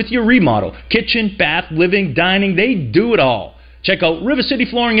help you with your remodel. Kitchen, bath, living, dining, they do it all. Check out River City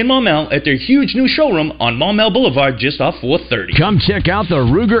Flooring in Maumelle at their huge new showroom on Maumelle Boulevard just off 430. Come check out the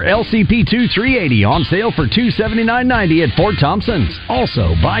Ruger LCP2 380 on sale for $279.90 at Fort Thompson's.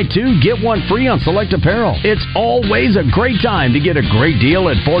 Also, buy two, get one free on select apparel. It's always a great time to get a great deal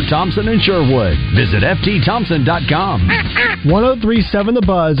at Fort Thompson in Sherwood. Visit FTThompson.com. 103.7 The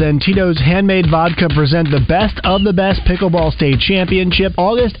Buzz and Tito's Handmade Vodka present the Best of the Best Pickleball State Championship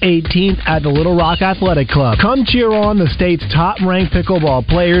August 18th at the Little Rock Athletic Club. Come cheer on the state's top-ranked pickleball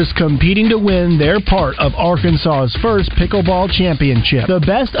players competing to win their part of Arkansas's first pickleball championship. The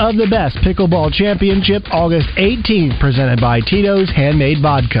Best of the Best Pickleball Championship August 18th, presented by Tito's Handmade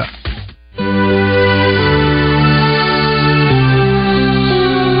Vodka.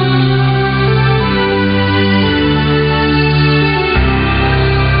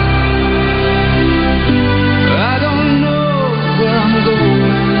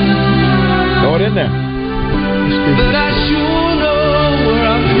 Throw it in there. But I sure know where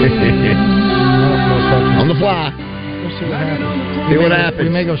I'm On the fly. We'll see what happens. See what happens. We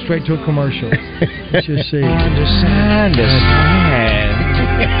may go straight to a commercial. Let's just see. Understand.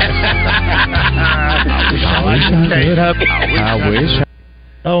 I wish.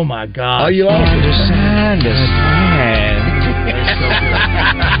 Oh my God! Oh, you lost it. Understand.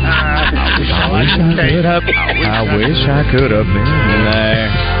 I wish I could have been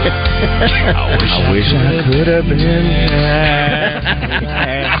there. I wish I could have been there.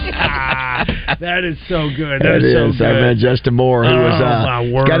 That is so good. That is so good. Our man Justin Moore, who was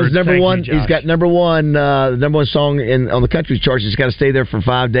my word. got his number Thank one. you, He's got number one song on the country charts. He's got to stay there for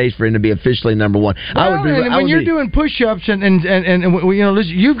 5 days for him to be officially number one. When you're doing push-ups and you know,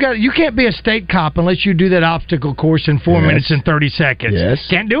 listen, you can't be a state cop unless you do that obstacle course in 4 minutes and 30 seconds. Yes.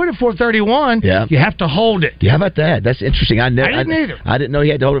 Can't do it at 4:31. Yeah. You have to hold it. Yeah, how about that? That's interesting. I didn't either. I didn't know he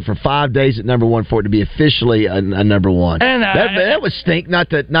had to hold it for 5 days at number one for it to be officially a number one. And that would stink not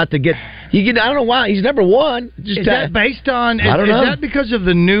to get. I don't know why he's number one. Just, is that based on? I don't know. Is that because of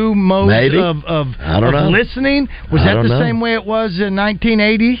the new mode of listening? Was that the same way it was in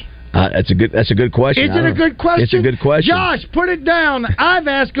 1980? That's a good question. Is it a good question? It's a good question. Josh, put it down. I've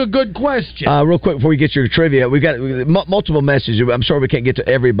asked a good question. Real quick before we get your trivia, we've got multiple messages. I'm sorry we can't get to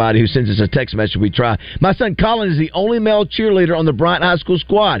everybody who sends us a text message. We try. My son Colin is the only male cheerleader on the Bryant High School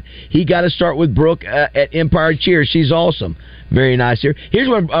squad. He got to start with Brooke at Empire Cheer. She's awesome. Very nice here. Here's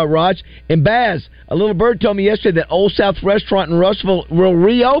one, Raj. And Baz, a little bird told me yesterday that Old South Restaurant in Russellville will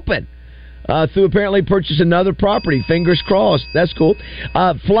reopen. Through apparently purchase another property. Fingers crossed. That's cool.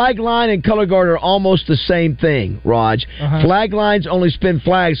 Flag line and color guard are almost the same thing, Raj. Flag lines only spin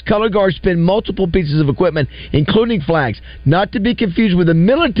flags. Color guards spin multiple pieces of equipment, including flags. Not to be confused with the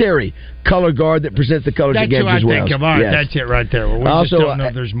military color guard that presents the colors against as well. That's what I think of. All right, that's it right there. We also just don't know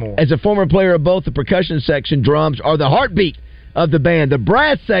if there's more. As a former player of both, the percussion section, drums are the heartbeat of the band. The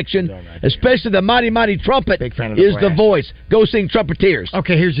brass section, especially the mighty, mighty trumpet, is the voice. Go sing Trumpeteers.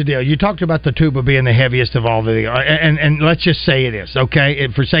 Okay, here's the deal. You talked about the tuba being the heaviest of all the... And let's just say it is, okay?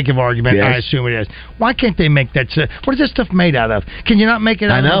 For sake of argument, yes. I assume it is. Why can't they make that... What is this stuff made out of? Can you not make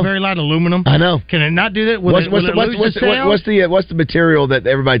it out of very light aluminum? I know. Can it not do that? What's the material that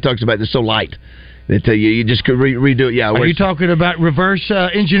everybody talks about that's so light? That you just could redo it. Yeah. Are you talking about reverse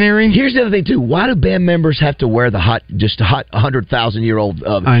engineering? Here's the other thing too. Why do band members have to wear the hot 100,000-year-old?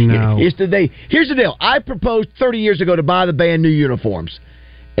 I know. Here's the deal. I proposed 30 years ago to buy the band new uniforms,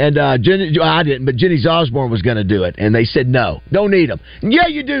 and I didn't. But Jenny Osborne was going to do it, and they said no, don't need them. Yeah,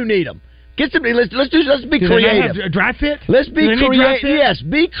 you do need them. Get some. Let's be do creative. They have a dry fit? Let's be creative. Yes,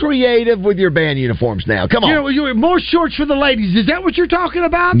 be creative with your band uniforms now. Come on. You know, more shorts for the ladies. Is that what you're talking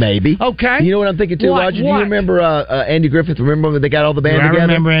about? Maybe. Okay. You know what I'm thinking too, Roger? Do you remember Andy Griffith? Remember when they got all the band together? I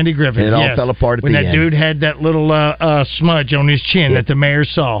remember Andy Griffith. And it all fell apart at the end. When that dude had that little smudge on his chin that the mayor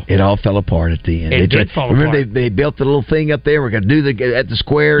saw. It all fell apart at the end. It did fall apart. Remember they built the little thing up there. We're going to do at the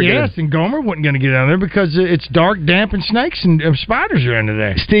square. Yes, and Gomer wasn't going to get down there because it's dark, damp, and snakes and spiders are under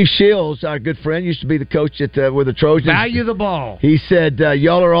there. Steve Shields, our good friend, used to be the coach with the Trojans. Value the ball. He said,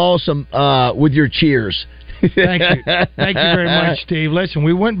 y'all are awesome with your cheers. Thank you. Thank you very much, Steve. Listen,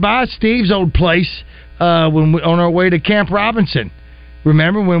 we went by Steve's old place on our way to Camp Robinson.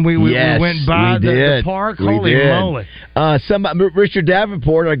 Remember when we went by the park? Holy moly. Richard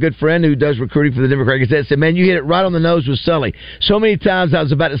Davenport, our good friend who does recruiting for the Democratic Gazette, said, man, you hit it right on the nose with Sully. So many times I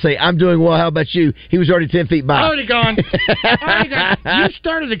was about to say, I'm doing well, how about you? He was already 10 feet by. Already gone. You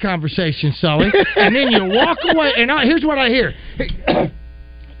started the conversation, Sully, and then you walk away, and here's what I hear.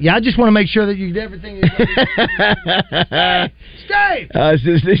 Yeah, I just want to make sure that you did everything. Steve!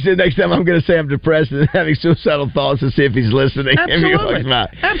 Next time I'm going to say I'm depressed and having suicidal thoughts and see if he's listening.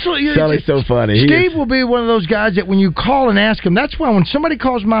 Absolutely. Sully's so funny. Steve will be one of those guys that when you call and ask him, that's why when somebody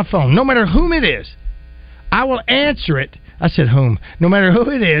calls my phone, no matter whom it is, I will answer it. I said whom. No matter who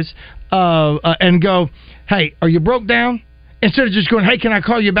it is, and go, hey, are you broke down? Instead of just going, hey, can I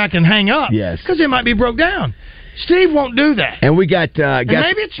call you back and hang up? Yes. Because they might be broke down. Steve won't do that. And we got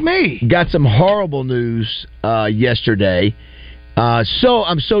maybe it's me. Got some horrible news yesterday. So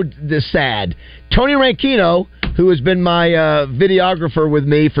I'm so sad. Tony Ranchino, who has been my videographer with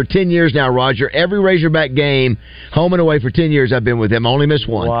me for 10 years now, Roger. Every Razorback game, home and away for 10 years I've been with him. I only missed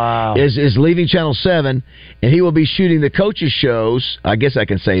one. Wow. Is leaving Channel 7, and he will be shooting the coaches' shows. I guess I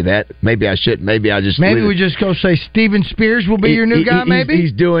can say that. Maybe I shouldn't. Maybe I just... Maybe we just go say Steven Spears will be your new guy, maybe?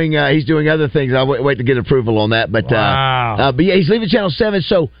 He's doing other things. I'll wait to get approval on that. But, wow. But yeah, he's leaving Channel 7,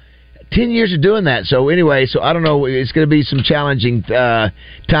 so... 10 years of doing that. So anyway, I don't know. It's going to be some challenging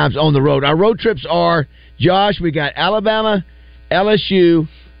times on the road. Our road trips are, Josh, we got Alabama, LSU,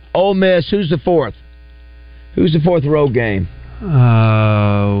 Ole Miss. Who's the fourth? Who's the fourth road game?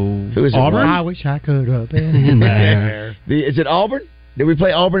 Who is it? Auburn? I wish I could have been in there. Is it Auburn? Did we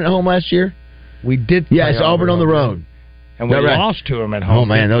play Auburn at home last year? We did. Yeah, it's Auburn on the road. And we lost to them at home. Oh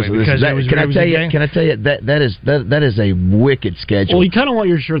man, can I tell you that is a wicked schedule. Well, you kind of want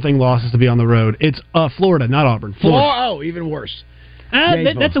your sure thing losses to be on the road. It's Florida, not Auburn. Oh, even worse.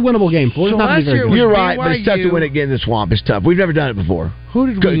 That's a winnable game. Florida's not very good. You're right, but it's tough to win again in the swamp. It's tough. We've never done it before. Who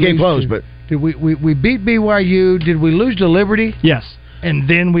did we game lose close, to? But did we beat BYU? Did we lose to Liberty? Yes, and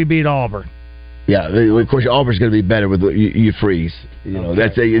then we beat Auburn. Yeah, of course, Auburn's going to be better with you freeze. You know,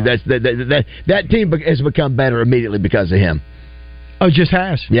 that team has become better immedially because of him. Oh, it just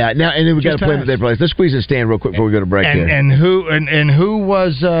has. Yeah, now and then we got to play them at their place. Let's squeeze a stand real quick before we go to break. And who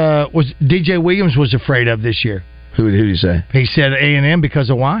was DJ Williams was afraid of this year? Who did you say? He said A&M because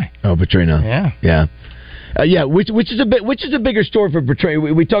of why? Oh, Petrino. Yeah. Which is a bigger story for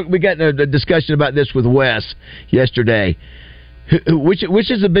Petrino. We got in a discussion about this with Wes yesterday. Which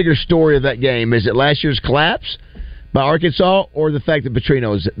is the bigger story of that game? Is it last year's collapse by Arkansas, or the fact that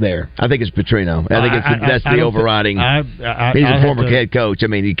Petrino's there? I think it's Petrino. I think that's the overriding. He's a former head coach. I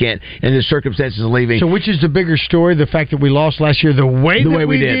mean, you can't, in the circumstances of leaving. So, which is the bigger story? The fact that we lost last year, the way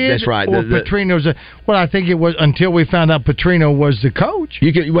we did. That's right. Or Petrino's. I think it was until we found out Petrino was the coach.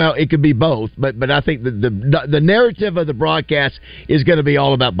 It could be both, but I think the narrative of the broadcast is going to be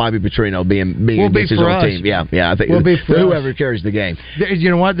all about Bobby Petrino being against his own team. Yeah. I think whoever carries the game. You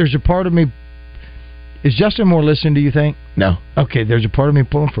know what? There's a part of me. Is Justin Moore listening, do you think? No. Okay, there's a part of me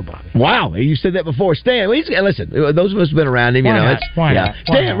pulling for Bobby. Wow, you said that before. Stan, listen, those of us who have been around him, Why not?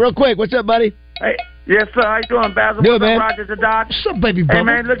 Stan, real quick, what's up, buddy? Hey, yes, sir. How you doing, Basil? Good, man. Rogers the Doc? What's up, baby brother? Hey,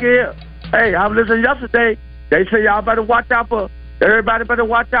 man, look here. Hey, I was listening yesterday. They say y'all better watch out for, everybody better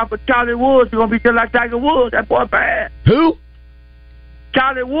watch out for Charlie Woods. He's going to be just like Tiger Woods. That boy bad. Who?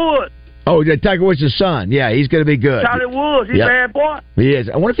 Charlie Woods. Oh, Tiger Woods' son. Yeah, he's going to be good. Charlie Woods. He's a bad boy. He is.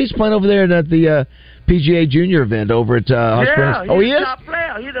 I wonder if he's playing over there at the PGA Junior event over at Hot Springs. Oh, he is?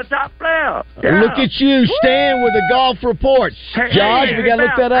 He's a top player. Yeah. Look at you, Stan, with a golf report. Josh, we got to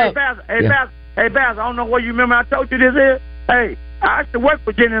look that up. Hey, Baz, I don't know what you remember I told you this is. Hey, I used to work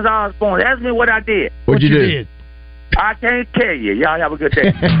for Jennings Osborne. Ask me what I did. What you did? I can't tell you. Y'all have a good day.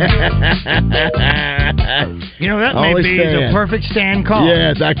 That may be the perfect Stan call.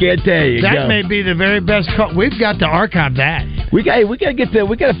 Yes, I can't tell you. That may be the very best call. We've got to archive that. We got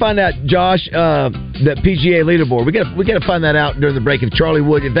to find out, Josh, the PGA leaderboard. We got to find that out during the break if Charlie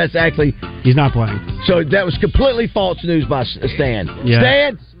Wood, if that's actually he's not playing. So that was completely false news by Stan. Yeah.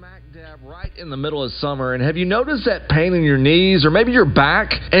 Stan. Right in the middle of summer, and have you noticed that pain in your knees or maybe your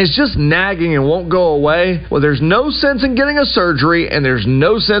back, and it's just nagging and won't go away? Well, there's no sense in getting a surgery, and there's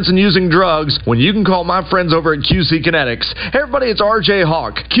no sense in using drugs when you can call my friends over at QC Kinetics. Hey everybody, it's RJ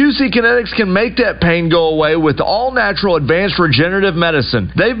Hawk. QC Kinetics can make that pain go away with all natural advanced regenerative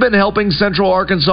medicine. They've been helping Central Arkansas